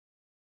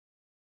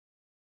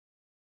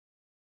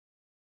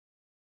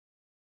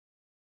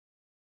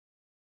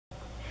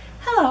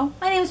Hello,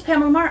 my name is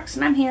Pamela Marks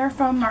and I'm here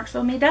from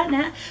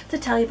marksvilleme.net to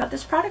tell you about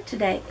this product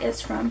today.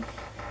 It's from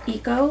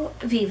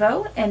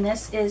Echovivo and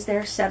this is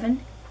their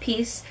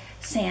 7-piece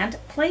sand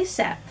play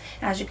set.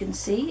 As you can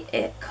see,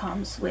 it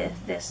comes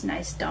with this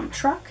nice dump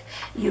truck.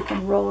 You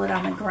can roll it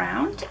on the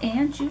ground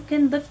and you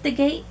can lift the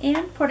gate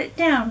and put it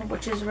down,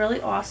 which is really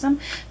awesome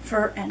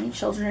for any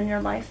children in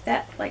your life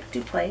that like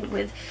to play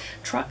with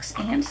trucks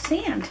and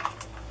sand.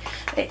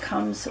 It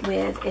comes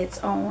with its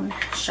own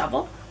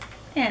shovel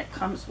and it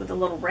comes with a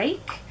little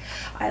rake.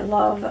 I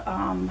love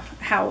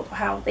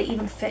how they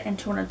even fit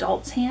into an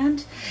adult's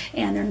hand,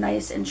 and they're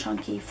nice and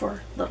chunky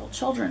for little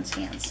children's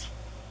hands.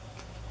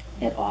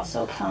 It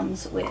also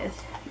comes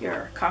with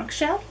your conch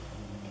shell,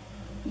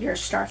 your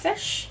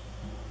starfish,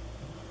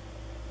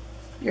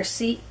 your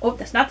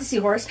that's not the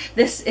seahorse,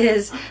 this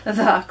is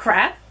the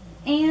crab,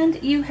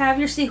 and you have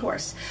your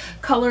seahorse.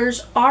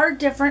 Colors are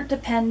different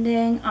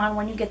depending on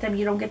when you get them.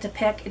 You don't get to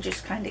pick, it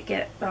just kind of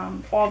get,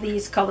 all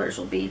these colors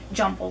will be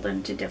jumbled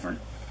into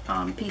different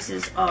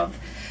pieces of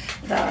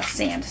the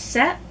sand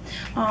set.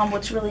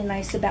 What's really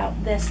nice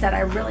about this that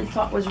I really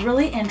thought was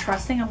really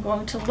interesting, I'm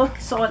going to look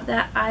so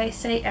that I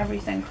say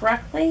everything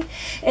correctly,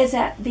 is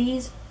that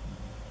these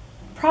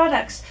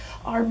products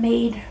are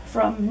made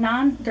from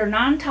they're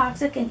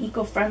non-toxic and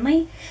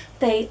eco-friendly.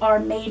 They are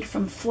made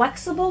from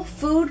flexible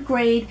food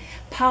grade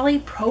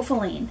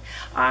polypropylene.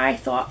 I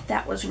thought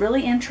that was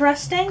really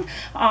interesting.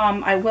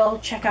 I will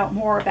check out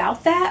more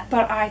about that,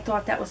 but I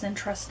thought that was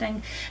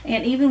interesting.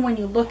 And even when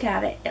you look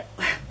at it,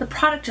 the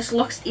product just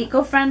looks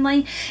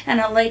eco-friendly,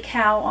 and I like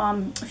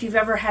how if you've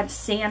ever had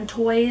sand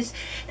toys,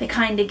 they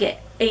kind of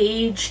get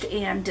aged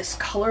and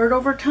discolored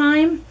over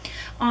time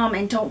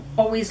and don't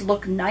always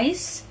look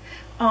nice.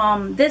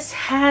 This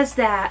has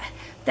that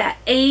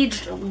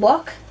aged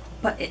look,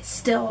 but it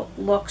still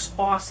looks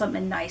awesome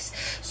and nice.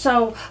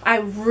 So I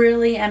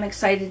really am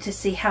excited to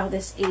see how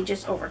this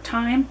ages over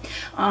time.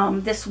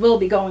 This will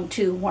be going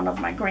to one of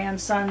my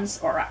grandsons,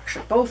 or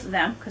actually both of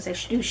them, because they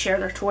do share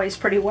their toys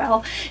pretty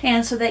well,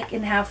 and so they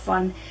can have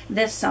fun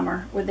this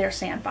summer with their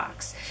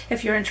sandbox.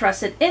 If you're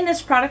interested in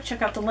this product,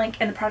 check out the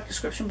link in the product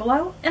description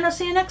below, and I'll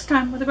see you next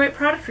time with a great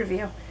product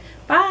review.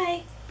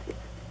 Bye!